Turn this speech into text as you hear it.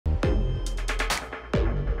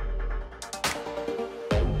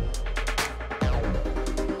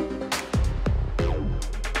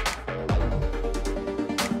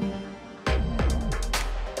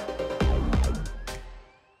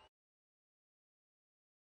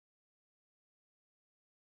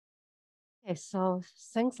So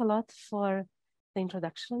thanks a lot for the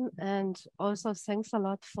introduction, and also thanks a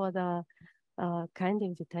lot for the kind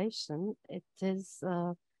invitation. It is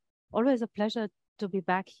always a pleasure to be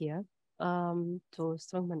back here to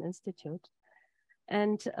Strongman Institute.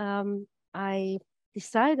 And I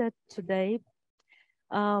decided today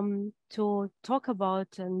to talk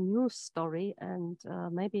about a new story and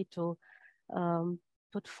maybe to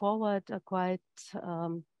put forward a quite,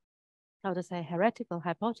 how to say, heretical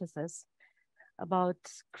hypothesis about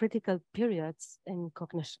critical periods in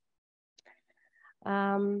cognition.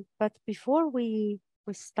 But before we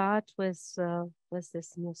start with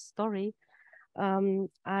this new story,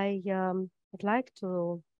 I would like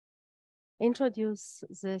to introduce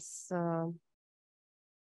this. I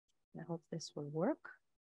hope this will work.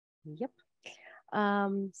 Yep.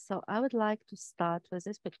 So I would like to start with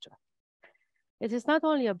this picture. It is not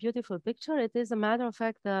only a beautiful picture, it is a matter of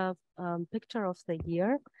fact the picture of the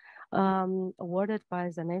year awarded by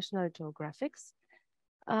the National Geographic.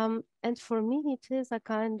 And for me, it is a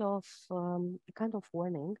kind of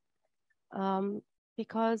warning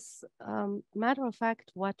because matter of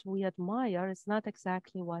fact, what we admire is not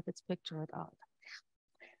exactly what it's pictured out.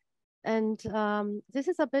 And this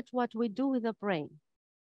is a bit what we do with the brain.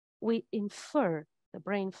 We infer the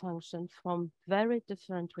brain function from very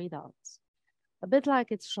different readouts. A bit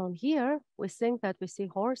like it's shown here, we think that we see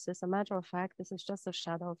horses. A matter of fact, this is just a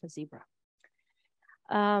shadow of a zebra.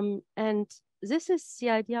 And this is the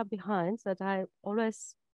idea behind that I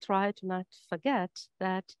always try to not forget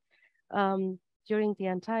that during the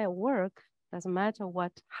entire work, doesn't matter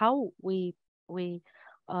how we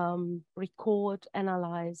record,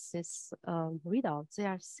 analyze this readouts, they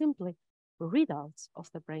are simply readouts of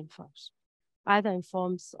the brain function, either in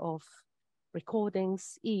forms of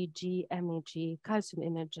recordings, EEG, MEG, calcium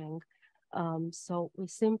imaging. So we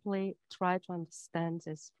simply try to understand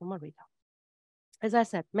this from a readout. As I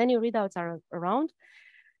said, many readouts are around.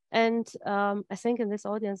 And I think in this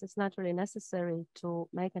audience, it's not really necessary to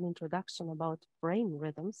make an introduction about brain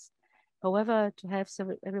rhythms. However, to have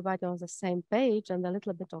everybody on the same page and a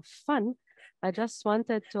little bit of fun, I just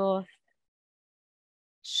wanted to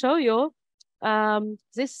show you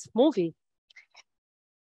this movie.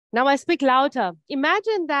 Now I speak louder.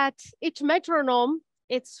 Imagine that each metronome,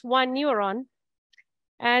 it's one neuron,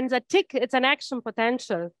 and the tick, it's an action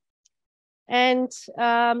potential. And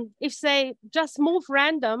if they just move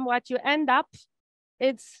random, what you end up,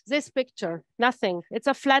 it's this picture, nothing. It's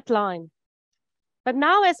a flat line. But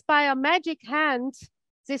now as by a magic hand,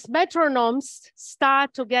 these metronomes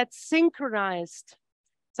start to get synchronized.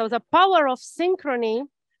 So the power of synchrony,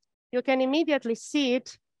 you can immediately see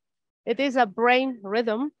it. It is a brain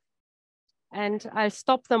rhythm. And I'll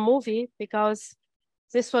stop the movie because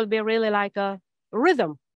this will be really like a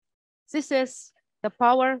rhythm. This is the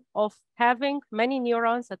power of having many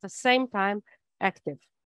neurons at the same time active.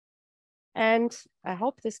 And I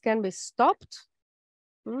hope this can be stopped.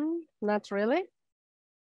 Not really.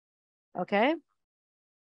 Okay.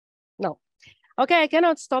 No. Okay, I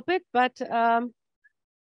cannot stop it, but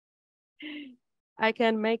I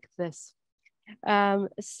can make this. Now,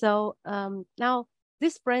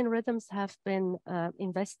 these brain rhythms have been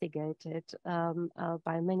investigated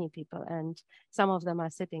by many people, and some of them are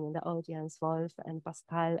sitting in the audience, Wolf and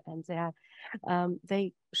Pascal, and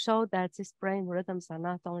they show that these brain rhythms are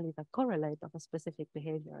not only the correlate of a specific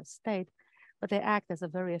behavioral state, but they act as a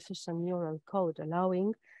very efficient neural code,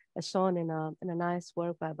 allowing, as shown in a nice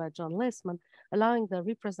work by John Lissman, allowing the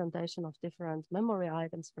representation of different memory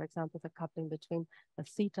items, for example, the coupling between a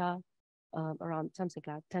theta around something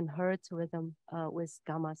like 10 hertz rhythm with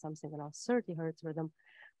gamma, something around 30 hertz rhythm.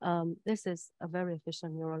 This is a very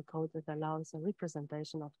efficient neural code that allows a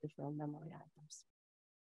representation of different memory items.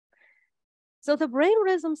 So the brain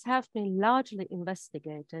rhythms have been largely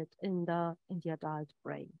investigated in the adult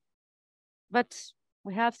brain. But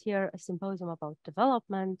we have here a symposium about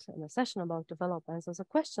development and a session about development. So the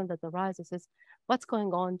question that arises is, what's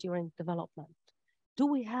going on during development? Do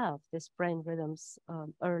we have these brain rhythms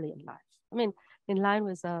early in life? I mean, in line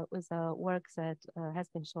with a work that has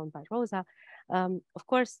been shown by Rosa, of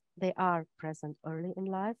course, they are present early in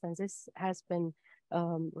life. And this has been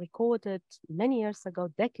recorded many years ago,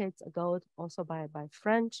 decades ago, also by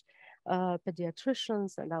French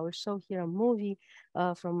pediatricians. And I will show here a movie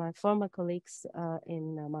from my former colleagues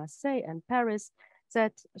in Marseille and Paris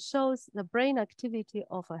that shows the brain activity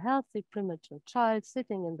of a healthy premature child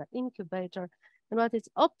sitting in the incubator. And what is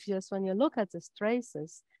obvious when you look at these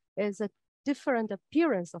traces is a different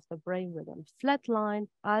appearance of the brain rhythm, flat line,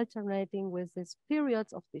 alternating with these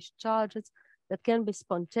periods of discharges that can be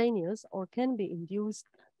spontaneous or can be induced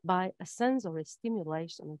by a sensory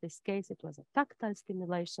stimulation. In this case, it was a tactile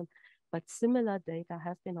stimulation, but similar data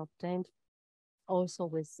have been obtained also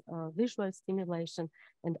with visual stimulation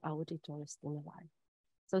and auditory stimuli.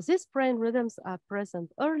 So these brain rhythms are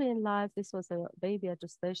present early in life. This was a baby at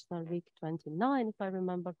gestational week 29, if I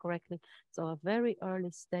remember correctly. So a very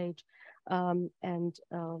early stage.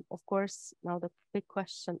 Of course, now the big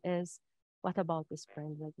question is, what about this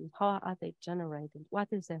brain rhythm? How are they generated? What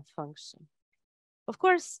is their function? Of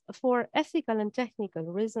course, for ethical and technical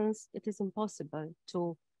reasons, it is impossible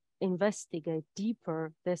to investigate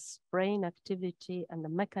deeper this brain activity and the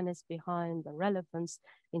mechanism behind the relevance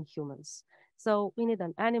in humans. So we need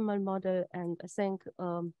an animal model, and I think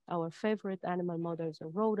our favorite animal models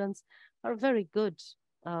of rodents are very good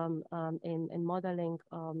in modeling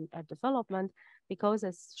development, because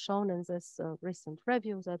as shown in this recent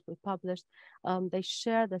review that we published, they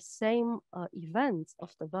share the same events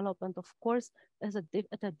of development, of course, at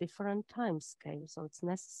a different time scale. So it's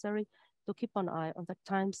necessary to keep an eye on the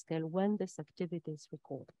time scale when this activity is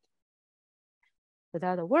recorded. With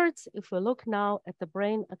other words, if we look now at the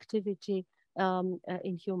brain activity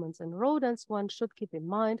in humans and rodents, one should keep in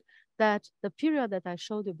mind that the period that I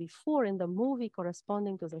showed you before in the movie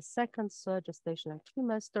corresponding to the second, third gestational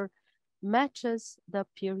trimester matches the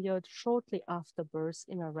period shortly after birth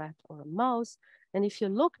in a rat or a mouse. And if you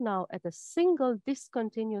look now at a single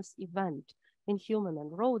discontinuous event in human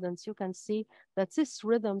and rodents, you can see that these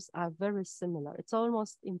rhythms are very similar. It's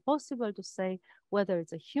almost impossible to say whether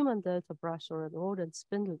it's a human delta brush or a rodent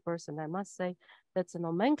spindle burst. And I must say that's a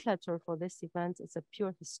nomenclature for this event. It's a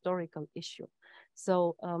pure historical issue.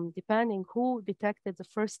 So depending who detected the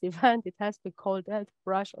first event, it has been called delta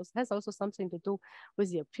brush. It has also something to do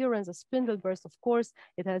with the appearance. A spindle burst, of course,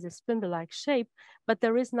 it has a spindle-like shape, but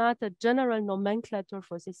there is not a general nomenclature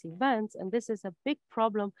for these events. And this is a big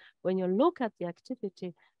problem when you look at the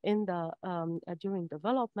activity in the during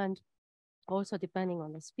development. Also, depending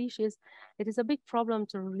on the species, it is a big problem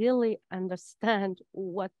to really understand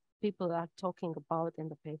what people are talking about in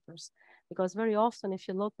the papers, because very often, if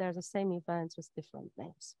you look, they're the same events with different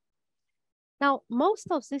names. Now, most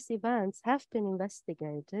of these events have been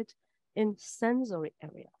investigated in sensory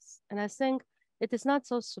areas. And I think it is not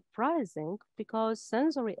so surprising, because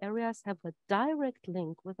sensory areas have a direct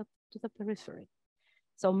link to the periphery.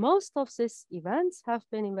 So most of these events have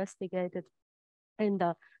been investigated in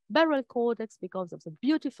the barrel cortex because of the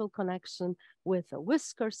beautiful connection with the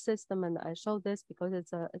whisker system. And I show this because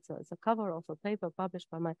it's a cover of a paper published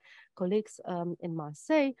by my colleagues in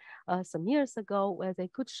Marseille some years ago, where they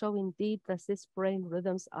could show indeed that these brain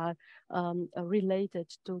rhythms are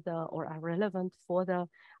related to or are relevant for the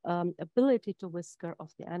ability to whisker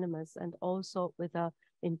of the animals, and also with the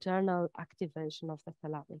internal activation of the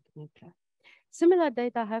thalamic nuclei. Similar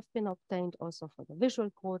data have been obtained also for the visual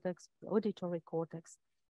cortex, the auditory cortex.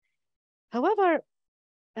 However,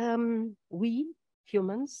 we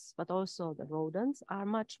humans, but also the rodents, are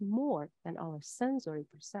much more than our sensory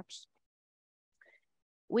perception.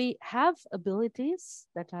 We have abilities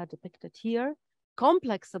that are depicted here,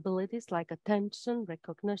 complex abilities like attention,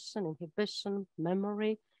 recognition, inhibition,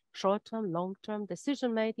 memory, short-term, long-term,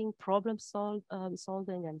 decision-making, problem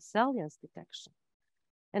solving, and salience detection.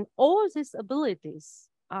 And all these abilities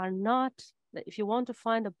are not, if you want to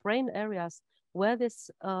find the brain areas where these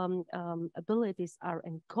abilities are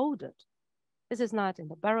encoded, this is not in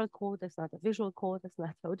the barrel cortex, not the visual cortex,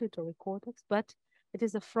 not the auditory cortex, but it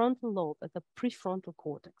is a frontal lobe at the prefrontal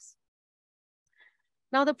cortex.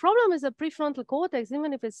 Now, the problem is the prefrontal cortex,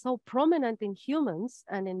 even if it's so prominent in humans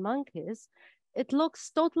and in monkeys, it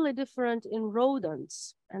looks totally different in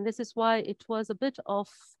rodents. And this is why it was a bit of,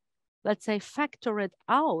 let's say, factored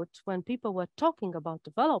out when people were talking about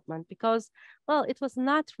development, because, well, it was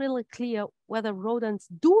not really clear whether rodents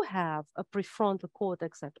do have a prefrontal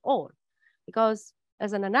cortex at all. Because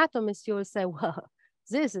as an anatomist, you will say, well,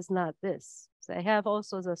 this is not this. They have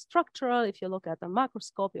also the structural, if you look at the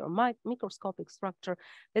macroscopic or microscopic structure,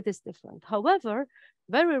 it is different. However,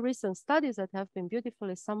 very recent studies that have been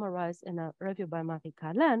beautifully summarized in a review by Marie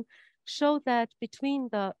Carlin show that between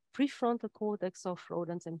the prefrontal cortex of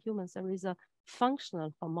rodents and humans, there is a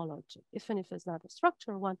functional homology, even if it's not a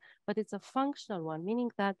structural one, but it's a functional one,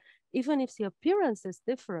 meaning that even if the appearance is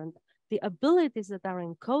different, the abilities that are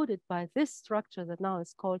encoded by this structure that now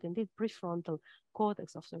is called indeed prefrontal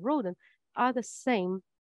cortex of the rodent are the same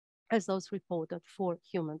as those reported for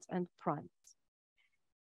humans and primates.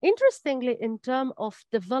 Interestingly, in terms of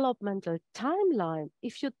developmental timeline,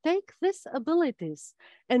 if you take these abilities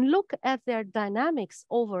and look at their dynamics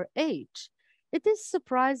over age, it is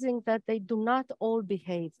surprising that they do not all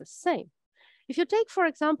behave the same. If you take, for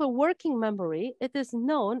example, working memory, it is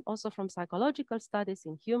known also from psychological studies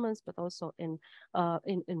in humans, but also in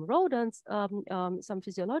rodents, some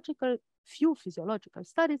few physiological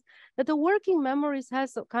studies, that the working memories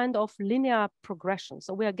has a kind of linear progression.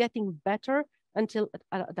 So we are getting better until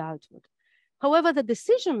adulthood. However, the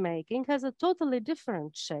decision-making has a totally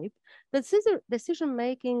different shape. The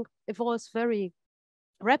decision-making evolves very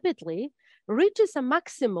rapidly, reaches a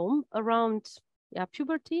maximum around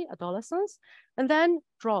puberty, adolescence, and then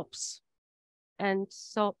drops. And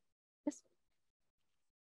so this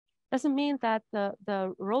doesn't mean that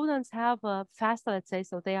the rodents have a faster, let's say,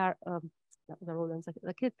 so they are, the rodents,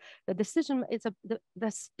 the kids, the decision, it's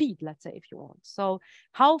the speed, let's say, if you want. So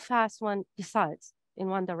how fast one decides in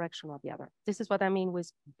one direction or the other. This is what I mean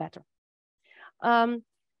with better.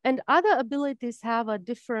 And other abilities have a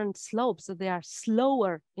different slope, so they are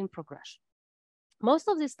slower in progression. Most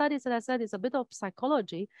of these studies, as I said, is a bit of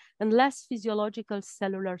psychology and less physiological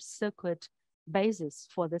cellular circuit basis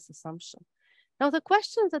for this assumption. Now, the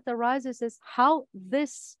question that arises is how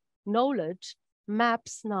this knowledge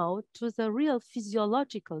maps now to the real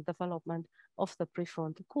physiological development of the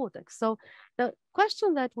prefrontal cortex. So the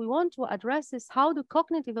question that we want to address is how do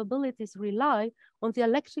cognitive abilities rely on the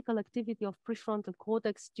electrical activity of prefrontal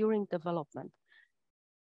cortex during development?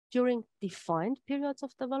 During defined periods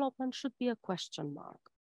of development should be a question mark.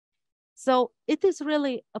 So it is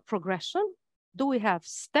really a progression. Do we have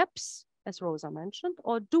steps, as Rosa mentioned,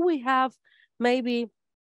 or do we have maybe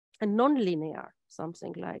a non-linear,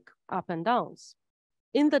 something like up and downs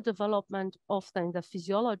in the development of in the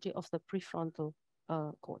physiology of the prefrontal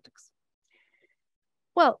cortex?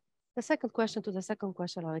 Well, the second question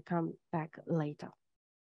I will come back later.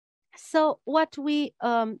 So what we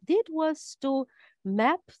did was to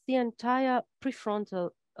map the entire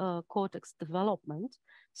prefrontal cortex development,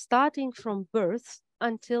 starting from birth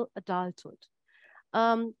until adulthood.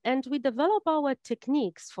 And we develop our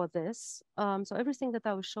techniques for this. So everything that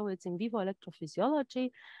I will show is in vivo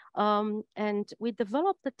electrophysiology. And we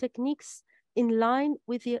develop the techniques in line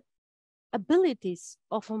with the abilities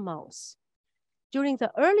of a mouse. During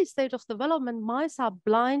the early stage of development, mice are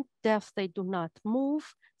blind, deaf, they do not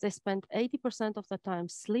move. They spend 80% of the time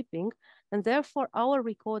sleeping. And therefore, our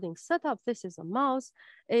recording setup, this is a mouse,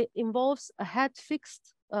 it involves a head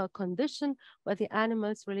fixed condition where the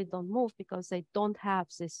animals really don't move because they don't have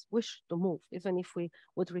this wish to move, even if we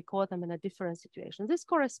would record them in a different situation. This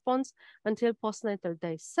corresponds until postnatal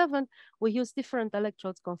day 7. We use different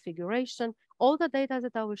electrodes configuration. All the data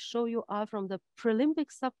that I will show you are from the prelimbic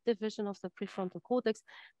subdivision of the prefrontal cortex.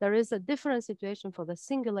 There is a different situation for the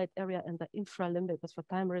cingulate area and the infralimbic, but for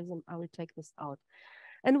time reason, I will take this out.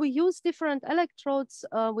 And we use different electrodes.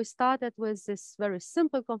 We started with this very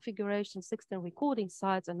simple configuration, 16 recording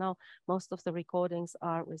sites, and now most of the recordings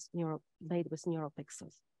are made with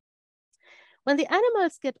neuropixels. When the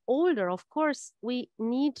animals get older, of course, we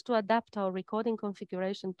need to adapt our recording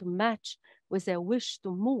configuration to match with their wish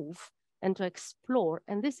to move and to explore.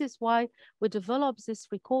 And this is why we develop these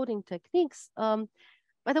recording techniques.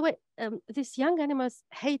 By the way, these young animals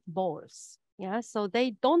hate balls. Yeah, so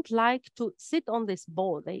they don't like to sit on this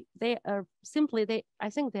ball. They are simply,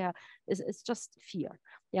 I think it's just fear.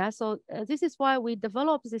 Yeah, so this is why we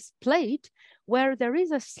develop this plate where there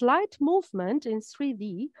is a slight movement in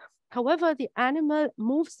 3D. However, the animal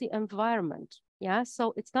moves the environment. Yeah,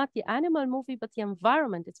 so it's not the animal moving, but the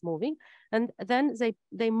environment is moving. And then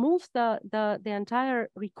they move the entire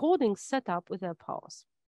recording setup with their paws.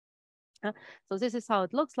 So this is how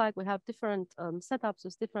it looks like. We have different setups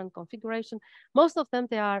with different configuration. Most of them,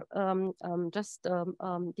 they are just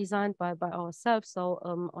designed by ourselves, so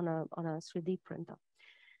on a 3D printer.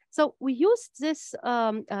 So we used these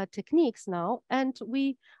techniques now, and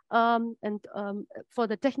we for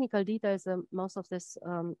the technical details, most of these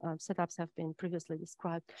setups have been previously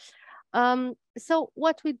described. So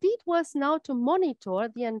what we did was now to monitor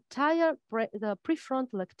the entire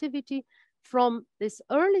prefrontal activity from this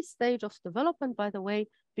early stage of development, by the way,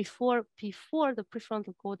 before the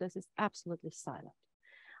prefrontal cortex is absolutely silent.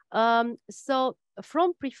 So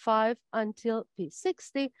from P5 until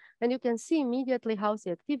P60, and you can see immediately how the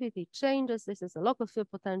activity changes. This is the local field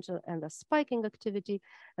potential and the spiking activity,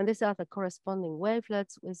 and these are the corresponding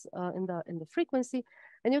wavelets with in the frequency.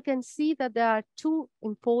 And you can see that there are two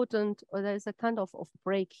important, or there is a kind of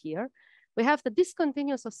break here. We have the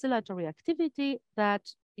discontinuous oscillatory activity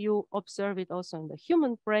that you observe it also in the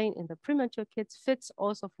human brain, in the premature kids, fits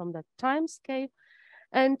also from the time scale.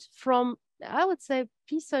 And from, I would say,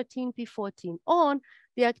 P13, P14 on,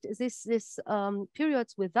 these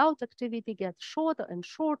periods without activity get shorter and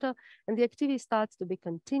shorter, and the activity starts to be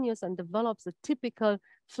continuous and develops a typical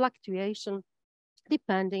fluctuation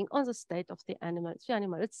depending on the state of the animal. If the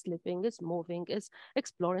animal is sleeping, is moving, is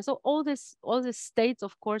exploring. So all these states,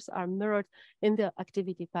 of course, are mirrored in the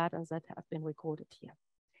activity patterns that have been recorded here.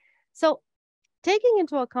 So taking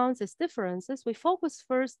into account these differences, we focus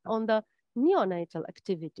first on the neonatal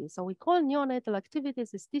activity. So we call neonatal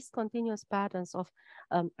activities these discontinuous patterns of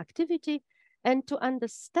activity. And to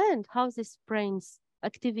understand how this brain's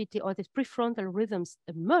activity or these prefrontal rhythms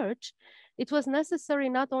emerge, it was necessary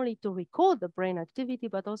not only to record the brain activity,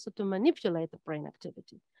 but also to manipulate the brain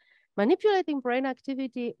activity. Manipulating brain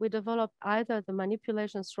activity, we developed either the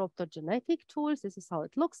manipulation through optogenetic tools. This is how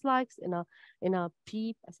it looks like in a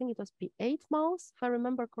I think it was P8 mouse, if I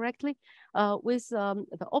remember correctly, with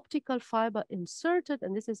the optical fiber inserted.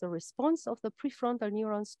 And this is a response of the prefrontal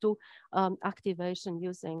neurons to activation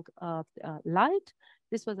using light.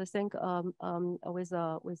 This was, I think, with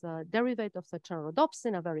a derivative of the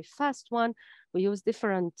chernodopsin, a very fast one. We use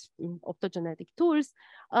different optogenetic tools,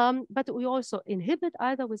 but we also inhibit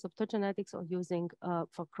either with optogenetics or using,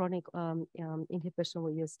 for chronic inhibition,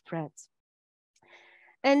 we use threads.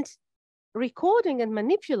 And recording and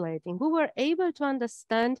manipulating, we were able to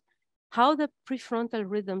understand how the prefrontal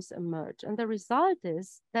rhythms emerge. And the result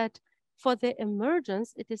is that for their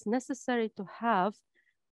emergence, it is necessary to have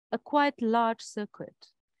a quite large circuit.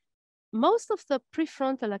 Most of the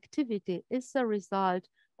prefrontal activity is a result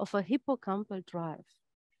of a hippocampal drive.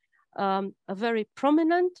 A very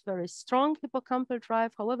prominent, very strong hippocampal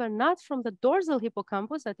drive, however, not from the dorsal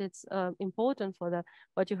hippocampus, that it's important for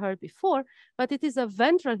what you heard before, but it is a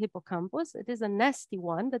ventral hippocampus. It is a nasty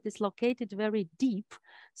one that is located very deep.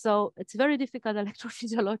 So it's very difficult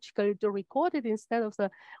electrophysiologically to record it instead of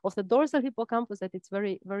the dorsal hippocampus, that it's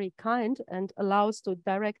very, very kind and allows to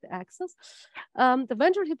direct access. The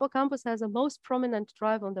ventral hippocampus has a most prominent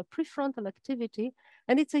drive on the prefrontal activity,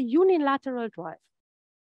 and it's a unilateral drive.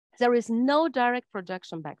 There is no direct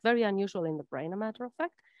projection back, very unusual in the brain, a matter of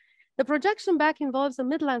fact. The projection back involves the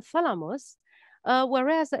midline thalamus,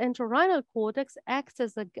 whereas the entorhinal cortex acts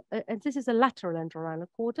as and this is a lateral entorhinal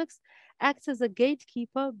cortex, acts as a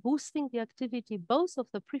gatekeeper, boosting the activity both of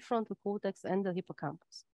the prefrontal cortex and the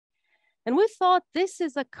hippocampus. And we thought this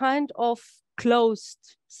is a kind of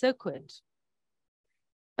closed circuit,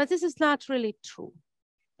 but this is not really true.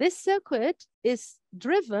 This circuit is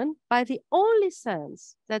driven by the only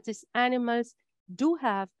sense that these animals do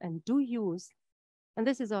have and do use, and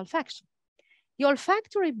this is olfaction. The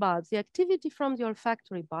olfactory bulb, the activity from the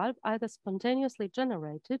olfactory bulb, either spontaneously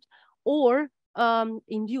generated or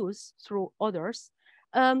induced through others,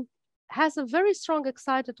 has a very strong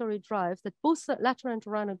excitatory drive that boosts the lateral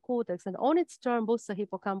entorhinal cortex and on its turn boosts the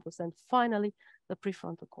hippocampus and finally the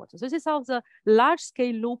prefrontal cortex. This is how the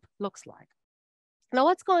large-scale loop looks like. Now,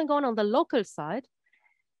 what's going on the local side?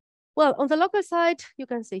 Well, on the local side, you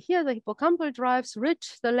can see here the hippocampal drives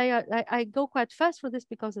rich the layer. I go quite fast for this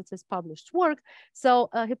because it is published work. So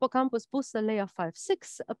hippocampus boosts the layer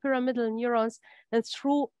 5-6 pyramidal neurons, and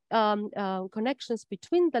through connections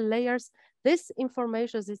between the layers, this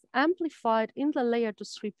information is amplified in the layer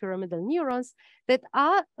 2-3 pyramidal neurons that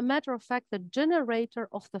are, a matter of fact, the generator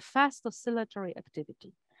of the fast oscillatory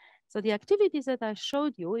activity. So the activities that I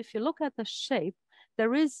showed you, if you look at the shape,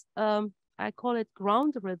 there is, I call it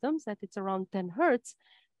ground rhythms, that it's around 10 hertz,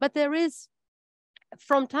 but there is,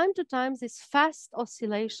 from time to time, these fast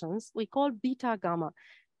oscillations we call beta gamma.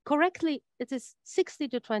 Correctly, it is 60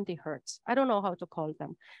 to 20 hertz. I don't know how to call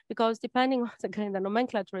them because depending on, again, the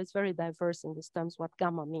nomenclature is very diverse in these terms, what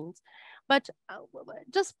gamma means. But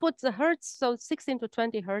just put the hertz, so 16 to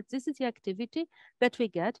 20 hertz, this is the activity that we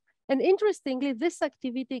get. And interestingly, this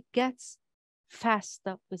activity gets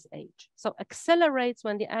faster with age. So accelerates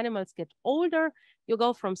when the animals get older. You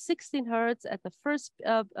go from 16 hertz at the first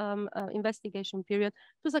investigation period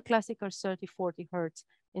to the classical 30-40 hertz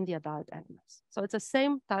in the adult animals. So it's the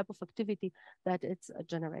same type of activity that it's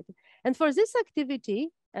generated. And for this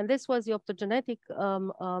activity, and this was the optogenetic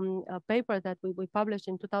paper that we published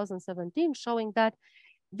in 2017, showing that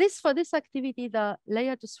for this activity, the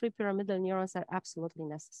layer 2-3 pyramidal neurons are absolutely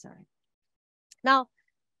necessary. Now,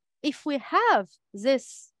 if we have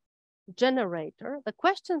this generator, the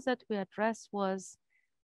questions that we addressed was,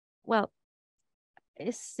 well,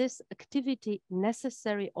 is this activity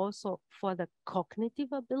necessary also for the cognitive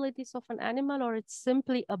abilities of an animal, or it's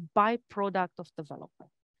simply a byproduct of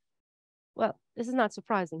development? Well, this is not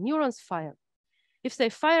surprising. Neurons fire. If they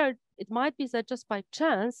fire, it might be that just by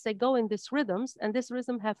chance they go in these rhythms, and this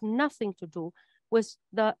rhythm have nothing to do with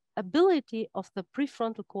the ability of the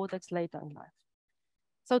prefrontal cortex later in life.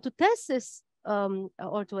 So to test this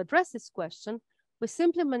or to address this question, we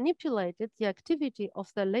simply manipulated the activity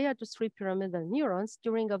of the layer to 3 pyramidal neurons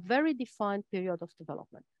during a very defined period of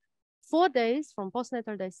development. 4 days from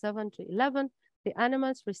postnatal day 7 to 11, the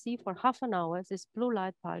animals receive for half an hour these blue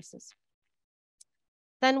light pulses.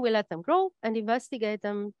 Then we let them grow and investigate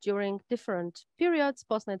them during different periods,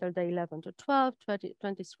 postnatal day 11 to 12,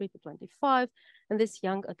 23 to 25, and this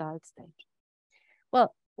young adult stage.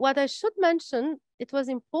 Well, what I should mention, it was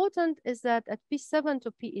important, is that at P7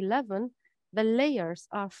 to P11, the layers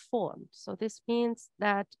are formed. So this means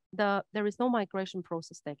that there is no migration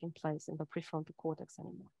process taking place in the prefrontal cortex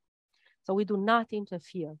anymore. So we do not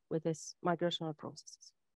interfere with these migrational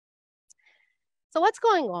processes. So what's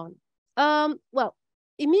going on? Well,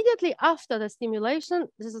 immediately after the stimulation,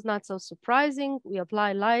 this is not so surprising. We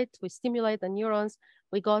apply light, we stimulate the neurons.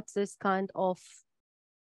 We got this kind of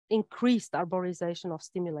increased arborization of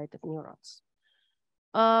stimulated neurons.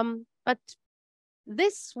 But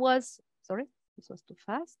this was, sorry, this was too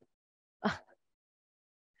fast.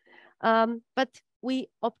 But we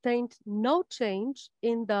obtained no change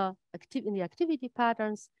in the activity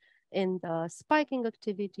patterns, in the spiking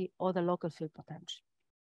activity or the local field potential.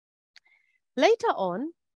 Later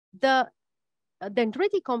on, the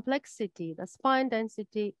dendritic complexity, the spine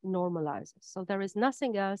density normalizes. So there is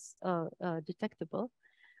nothing else detectable.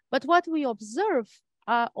 But what we observe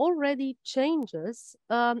are already changes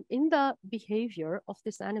in the behavior of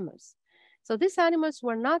these animals. So these animals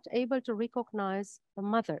were not able to recognize the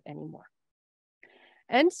mother anymore.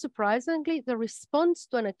 And surprisingly, the response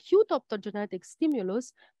to an acute optogenetic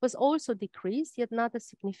stimulus was also decreased, yet not a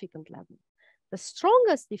significant level. The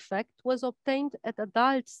strongest effect was obtained at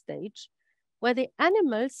adult stage, where the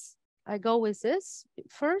animals, I go with this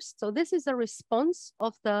first. So this is a response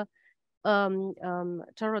of the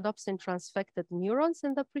pterodopsin transfected neurons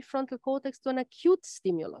in the prefrontal cortex to an acute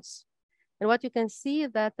stimulus. And what you can see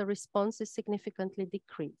is that the response is significantly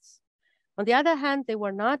decreased. On the other hand, they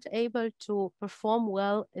were not able to perform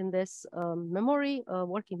well in this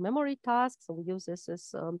working memory task. So we use this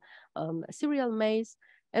as a serial maze.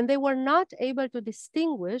 And they were not able to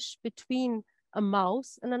distinguish between a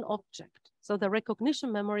mouse and an object. So the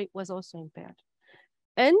recognition memory was also impaired.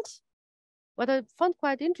 And what I found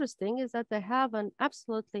quite interesting is that they have an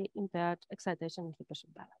absolutely impaired excitation inhibition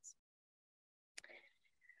balance.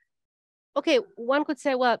 Okay, one could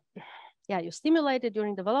say, well, yeah, you stimulate it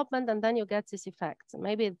during development and then you get these effects. And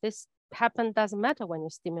maybe this doesn't matter when you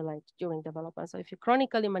stimulate during development. So if you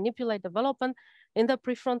chronically manipulate development in the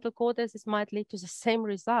prefrontal cortex, this might lead to the same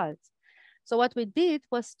results. So what we did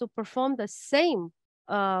was to perform the same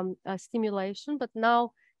stimulation, but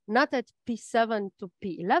now not at P7 to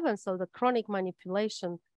P11, so the chronic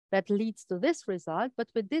manipulation that leads to this result, but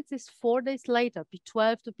we did this 4 days later,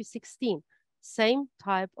 P12 to P16. Same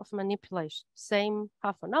type of manipulation, same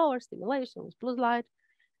half an hour stimulation with blue light,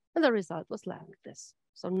 and the result was like this.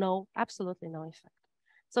 So absolutely no effect.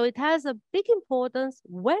 So it has a big importance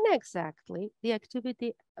when exactly the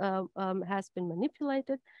activity has been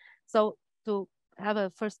manipulated. So to have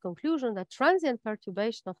a first conclusion that transient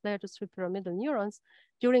perturbation of layer to 3 pyramidal neurons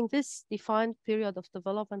during this defined period of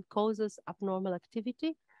development causes abnormal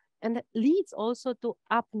activity and leads also to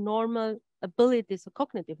abnormal abilities or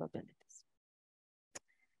cognitive abilities.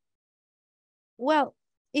 Well,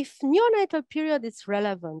 if neonatal period is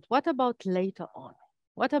relevant, what about later on?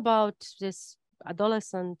 What about this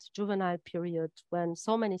adolescent, juvenile period when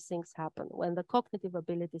so many things happen, when the cognitive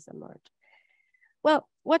abilities emerge? Well,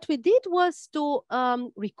 what we did was to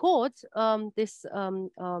record this,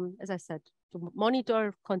 as I said, to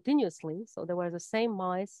monitor continuously. So there were the same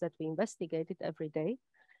mice that we investigated every day.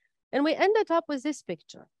 And we ended up with this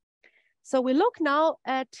picture. So we look now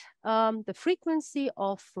at the frequency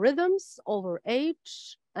of rhythms over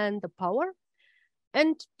age and the power.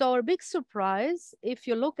 And to our big surprise, if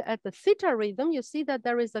you look at the theta rhythm, you see that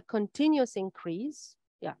there is a continuous increase.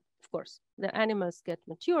 Yeah, of course, the animals get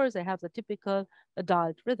mature, they have the typical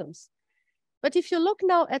adult rhythms. But if you look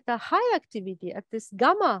now at the high activity, at this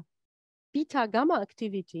beta gamma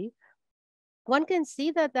activity, one can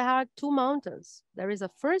see that there are two mountains. There is a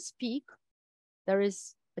first peak, there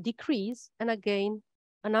is a decrease, and again,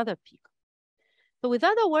 another peak. So with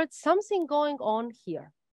other words, something going on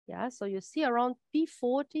here. Yeah, so you see around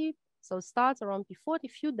P40, so it starts around P40,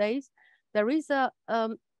 few days, there is a,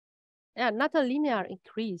 not a linear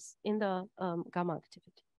increase in the gamma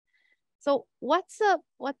activity. So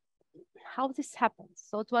how this happens?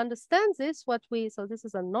 So to understand this, so this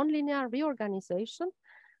is a nonlinear reorganization.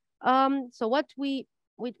 So what we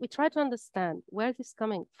try to understand where this is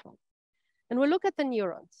coming from. And we look at the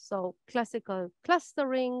neurons. So classical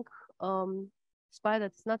clustering, spike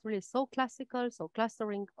that's not really so classical. So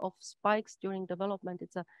clustering of spikes during development,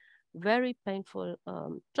 it's a very painful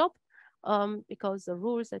job because the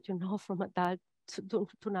rules that you know from adult do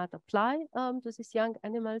not apply to these young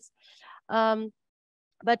animals.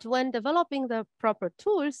 But when developing the proper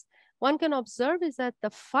tools, one can observe is that the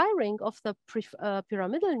firing of the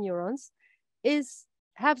pyramidal neurons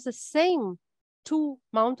have the same two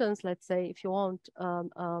mountains, let's say, if you want,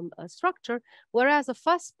 a structure, whereas a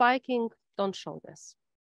fast spiking don't show this.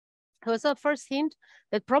 So it's a first hint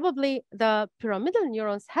that probably the pyramidal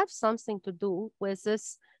neurons have something to do with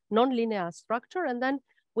this nonlinear structure. And then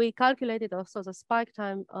we calculated also the spike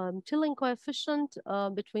time tilling coefficient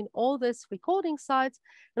between all these recording sites.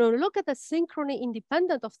 And when we look at the synchrony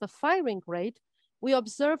independent of the firing rate, we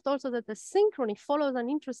observed also that the synchrony follows an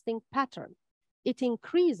interesting pattern. It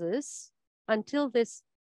increases until this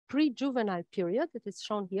pre-juvenile period that is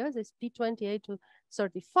shown here, this P28 to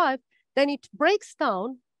 35, then it breaks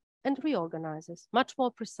down and reorganizes much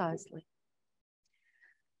more precisely.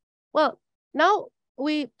 Well, now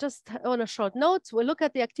we just on a short note, we look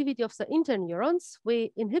at the activity of the interneurons.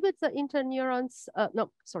 We inhibit the interneurons,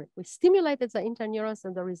 we stimulated the interneurons,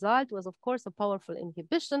 and the result was, of course, a powerful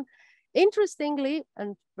inhibition. Interestingly,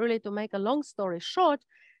 and really to make a long story short,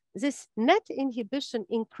 this net inhibition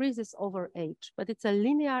increases over age, but it's a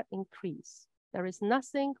linear increase. There is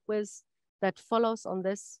nothing that follows on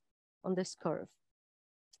this curve.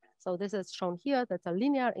 So this is shown here. That's a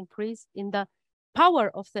linear increase in the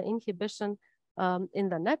power of the inhibition in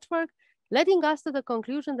the network, leading us to the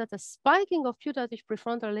conclusion that the spiking of putative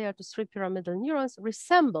prefrontal layer to 3 pyramidal neurons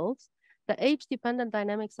resembles the age-dependent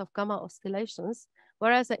dynamics of gamma oscillations,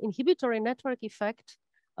 whereas the inhibitory network effect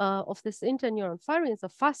of this interneuron firing, the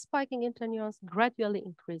fast spiking interneurons, gradually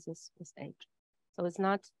increases with age. So it's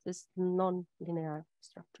not this non-linear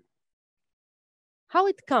structure. How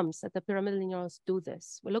it comes that the pyramidal neurons do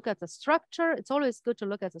this? We look at the structure. It's always good to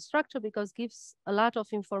look at the structure because it gives a lot of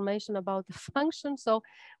information about the function. So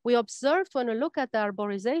we observed when we look at the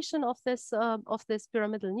arborization of this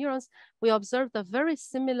pyramidal neurons, we observed a very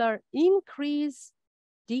similar increase,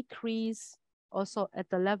 decrease, also at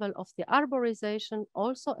the level of the arborization,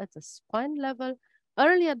 also at the spine level.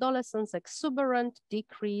 Early adolescence exuberant,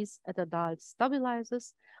 decrease at adult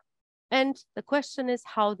stabilizes. And the question is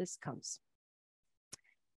how this comes.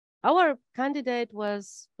 Our candidate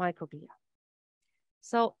was microglia.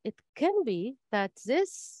 So it can be that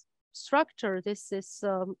this structure, this is,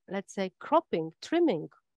 let's say, cropping, trimming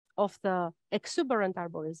of the exuberant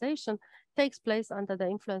arborization takes place under the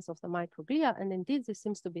influence of the microglia. And indeed, this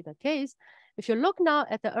seems to be the case. If you look now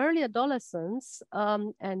at the early adolescence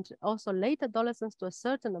and also late adolescence to a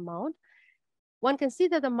certain amount, one can see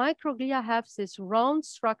that the microglia have this round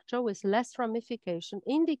structure with less ramification,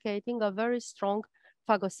 indicating a very strong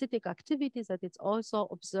phagocytic activities that it's also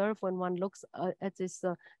observed when one looks at this.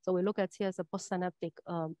 So we look at here the postsynaptic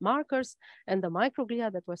markers and the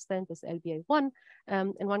microglia that were stained with LBA1.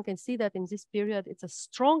 And one can see that in this period, it's the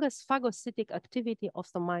strongest phagocytic activity of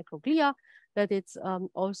the microglia that it's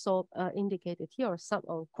also indicated here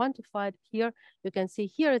or quantified here. You can see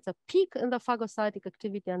here, it's a peak in the phagocytic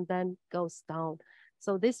activity and then goes down.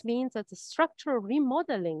 So this means that the structural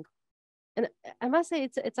remodeling, and I must say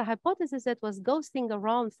it's a hypothesis that was ghosting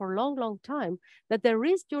around for a long, long time, that there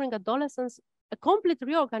is during adolescence a complete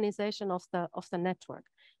reorganization of the network.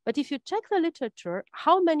 But if you check the literature,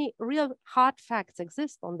 how many real hard facts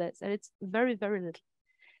exist on this? And it's very, very little.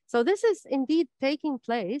 So this is indeed taking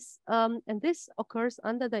place, and this occurs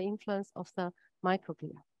under the influence of the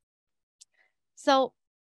microglia. So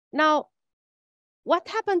now, what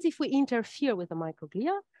happens if we interfere with the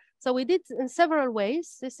microglia? So we did in several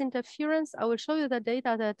ways this interference. I will show you the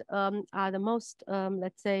data that are the most,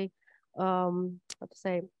 let's say,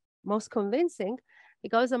 most convincing,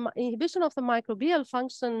 because the inhibition of the microglial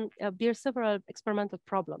function bears several experimental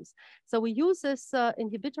problems. So we use this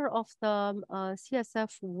inhibitor of the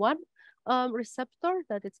CSF1 receptor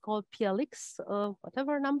that it's called PLX,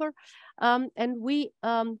 whatever number, and we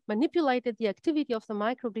manipulated the activity of the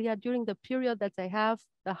microglia during the period that they have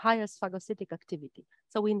the highest phagocytic activity.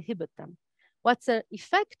 So we inhibit them. What's the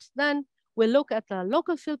effect then? We look at the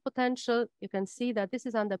local field potential. You can see that this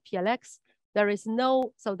is under PLX. There is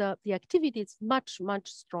no, so the activity is much,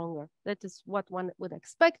 much stronger. That is what one would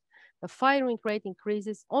expect. The firing rate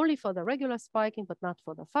increases only for the regular spiking, but not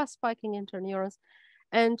for the fast spiking interneurons.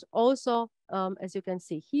 And also, as you can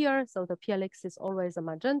see here, so the PLX is always a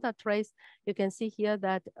magenta trace. You can see here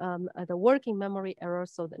that the working memory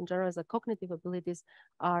errors, so in general, the cognitive abilities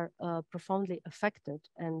are profoundly affected,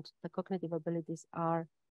 and the cognitive abilities are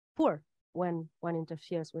poor when one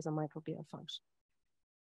interferes with a microglial function.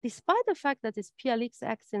 despite the fact that this PLX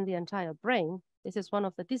acts in the entire brain, this is one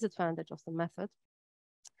of the disadvantages of the method,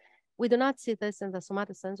 we do not see this in the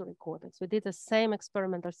somatosensory cortex. We did the same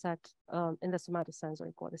experimental set in the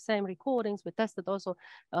somatosensory cortex, same recordings. We tested also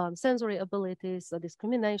sensory abilities, the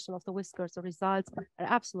discrimination of the whiskers. The results are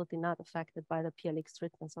absolutely not affected by the PLX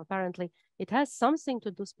treatment. So apparently it has something to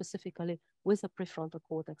do specifically with the prefrontal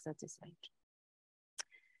cortex at this age.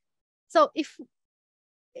 So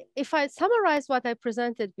if I summarize what I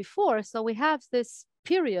presented before, so we have these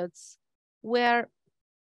periods where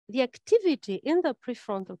the activity in the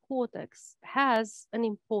prefrontal cortex has an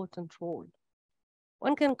important role.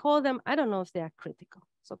 One can call them, I don't know if they are critical.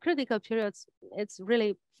 So critical periods, it's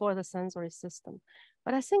really for the sensory system.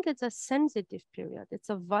 But I think it's a sensitive period. It's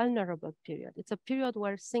a vulnerable period. It's a period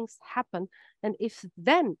where things happen. And if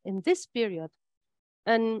then in this period,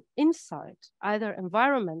 an insult, either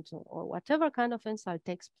environmental or whatever kind of insult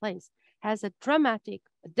takes place, has a dramatic,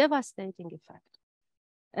 devastating effect.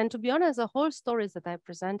 And to be honest, the whole stories that I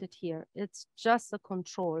presented here, it's just a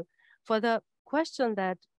control for the question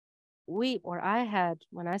that I had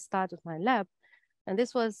when I started my lab. And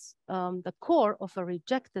this was the core of a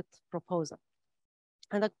rejected proposal.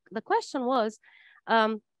 And the question was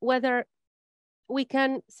whether we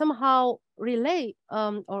can somehow relay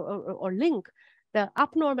or link the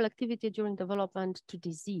abnormal activity during development to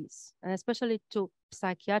disease, and especially to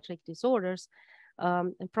psychiatric disorders.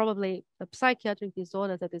 And probably a psychiatric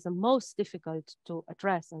disorder that is the most difficult to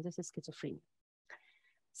address, and this is schizophrenia.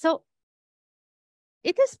 So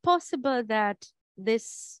it is possible that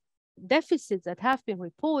these deficits that have been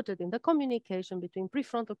reported in the communication between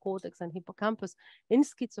prefrontal cortex and hippocampus in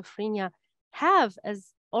schizophrenia have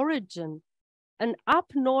as origin an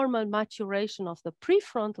abnormal maturation of the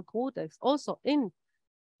prefrontal cortex, also in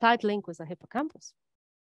tight link with the hippocampus.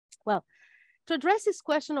 Well, to address this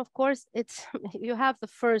question, of course, you have the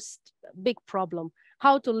first big problem,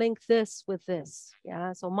 how to link this with this.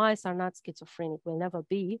 Yeah, so mice are not schizophrenic, will never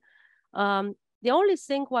be. The only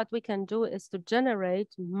thing what we can do is to generate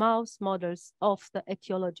mouse models of the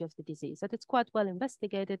etiology of the disease. That it's quite well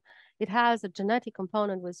investigated. It has a genetic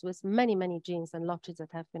component with many, many genes and loci that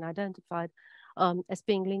have been identified as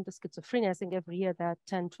being linked to schizophrenia. I think every year that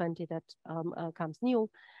 10, 20 that comes new.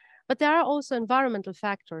 But there are also environmental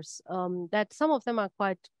factors that some of them are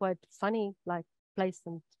quite funny, like place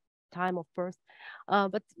and time of birth.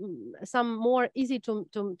 But some more easy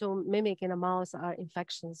to mimic in a mouse are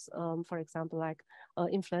infections, for example, like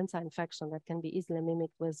influenza infection that can be easily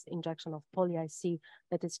mimicked with injection of poly-IC.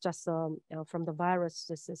 That is just from the virus.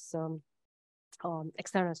 This is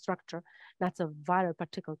external structure. That's a viral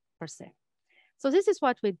particle per se. So this is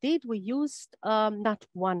what we did. We used not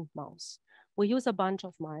one mouse. We use a bunch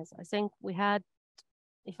of mice. I think we had,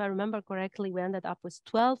 if I remember correctly, we ended up with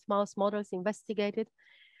 12 mouse models investigated.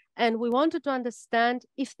 And we wanted to understand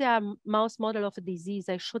if they are mouse model of a disease,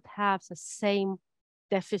 they should have the same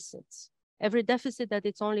deficits. Every deficit that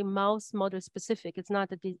it's only mouse model specific, it's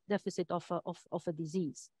not a deficit of a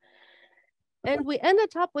disease. And we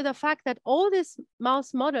ended up with the fact that all these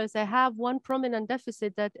mouse models, they have one prominent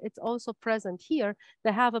deficit that it's also present here.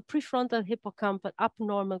 They have a prefrontal hippocampal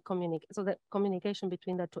abnormal communication. So the communication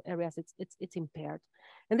between the two areas, it's impaired.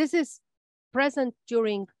 And this is present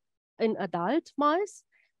in adult mice,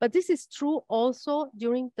 but this is true also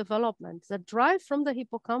during development. The drive from the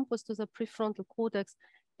hippocampus to the prefrontal cortex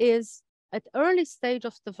is at early stage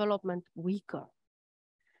of development weaker.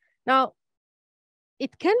 Now,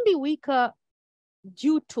 it can be weaker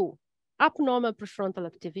due to abnormal prefrontal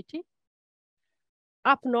activity,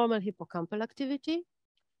 abnormal hippocampal activity.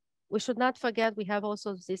 We should not forget we have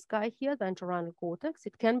also this guy here, the entorhinal cortex.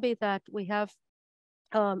 It can be that we have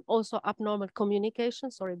also abnormal communication,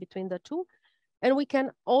 between the two. And we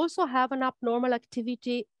can also have an abnormal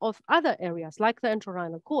activity of other areas like the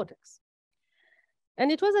entorhinal cortex.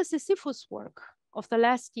 And it was a Sisyphus work of the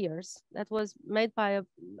last years that was made by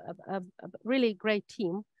a really great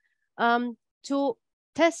team to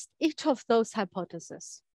test each of those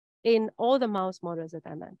hypotheses in all the mouse models that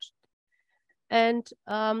I mentioned. And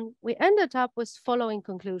we ended up with following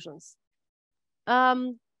conclusions.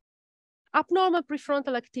 Abnormal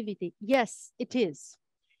prefrontal activity, yes, it is.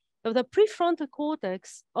 So the prefrontal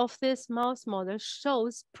cortex of this mouse model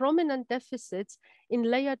shows prominent deficits in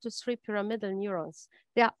layer 2-3 pyramidal neurons.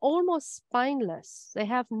 They are almost spineless. They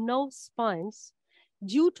have no spines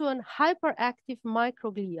due to an hyperactive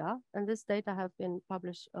microglia, and this data have been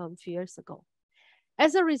published a few years ago.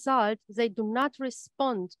 As a result, they do not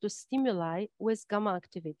respond to stimuli with gamma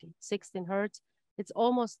activity, 16 Hertz. It's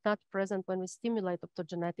almost not present when we stimulate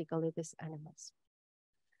optogenetically these animals.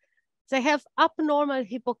 They have abnormal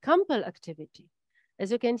hippocampal activity.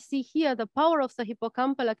 As you can see here, the power of the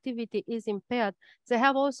hippocampal activity is impaired. They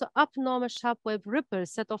have also abnormal sharp wave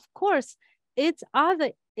ripples that, of course, it's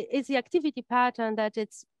the activity pattern that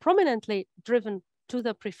it's prominently driven to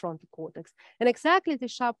the prefrontal cortex. And exactly the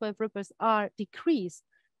sharp wave ripples are decreased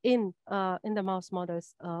in the mouse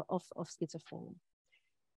models of schizophrenia.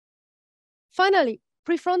 Finally,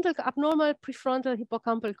 abnormal prefrontal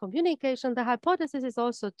hippocampal communication. The hypothesis is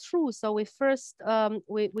also true. So we first,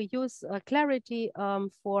 we use clarity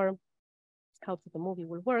for, hope that the movie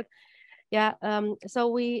will work. Yeah, so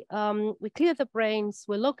we clear the brains,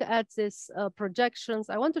 we look at these projections.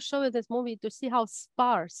 I want to show you this movie to see how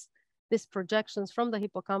sparse these projections from the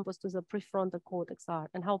hippocampus to the prefrontal cortex are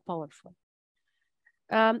and how powerful.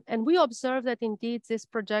 And we observe that indeed these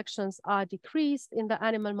projections are decreased in the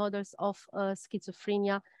animal models of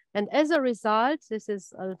schizophrenia. And as a result, this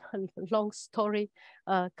is a long story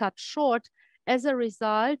cut short. As a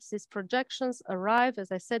result, these projections arrive,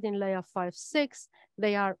 as I said, in layer 5, 6.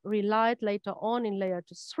 They are relied later on in layer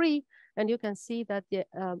 2, 3. And you can see that the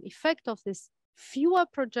effect of this fewer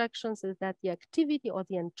projections is that the activity or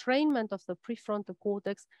the entrainment of the prefrontal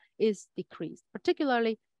cortex is decreased,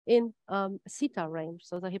 particularly in theta range.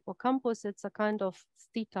 So the hippocampus, it's a kind of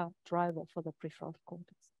theta driver for the prefrontal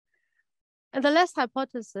cortex. And the last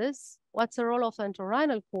hypothesis, what's the role of the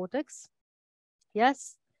entorhinal cortex?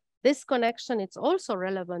 Yes, this connection, it's also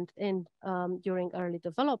relevant in during early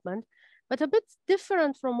development, but a bit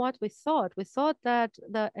different from what we thought. We thought that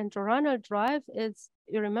the entorhinal drive is,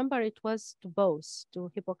 you remember, it was to both,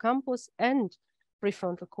 to hippocampus and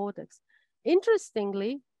prefrontal cortex.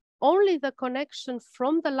 Interestingly, only the connection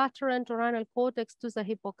from the lateral entorhinal cortex to the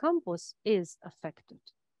hippocampus is affected,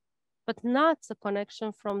 but not the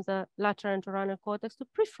connection from the lateral entorhinal cortex to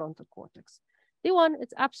prefrontal cortex. The one,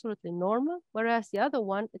 it's absolutely normal, whereas the other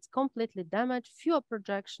one, it's completely damaged, fewer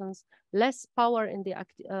projections, less power in the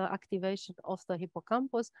activation of the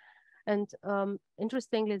hippocampus. And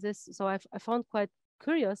interestingly, so I found quite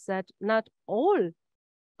curious that not all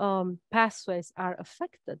pathways are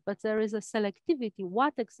affected, but there is a selectivity,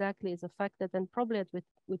 what exactly is affected and probably at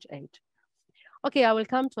which age. Okay, I will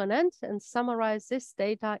come to an end and summarize this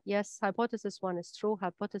data. Yes, hypothesis 1 is true,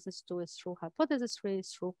 hypothesis 2 is true, hypothesis 3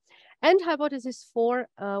 is true, and hypothesis 4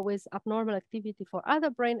 with abnormal activity for other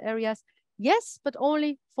brain areas. Yes, but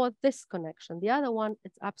only for this connection. The other one,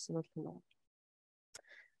 it's absolutely not.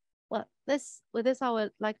 Well, with this, I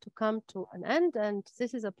would like to come to an end, and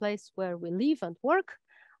this is a place where we live and work.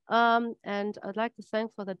 And I'd like to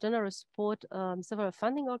thank for the generous support several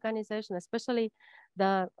funding organizations, especially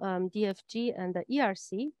the DFG and the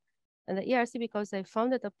ERC. And the ERC because they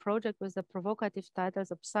founded a project with the provocative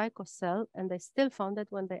titles of Psychocell, and they still found it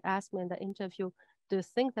when they asked me in the interview, do you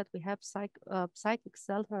think that we have psychic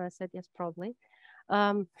cells? And I said, yes, probably.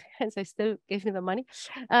 And they still gave me the money.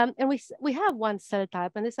 And we have one cell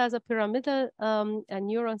type, and this has a pyramidal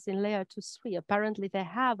neurons in layer 2, 3. Apparently, they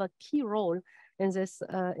have a key role in this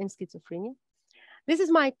in schizophrenia. This is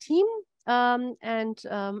my team and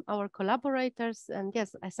our collaborators. And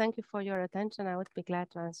yes, I thank you for your attention. I would be glad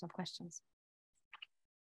to answer questions.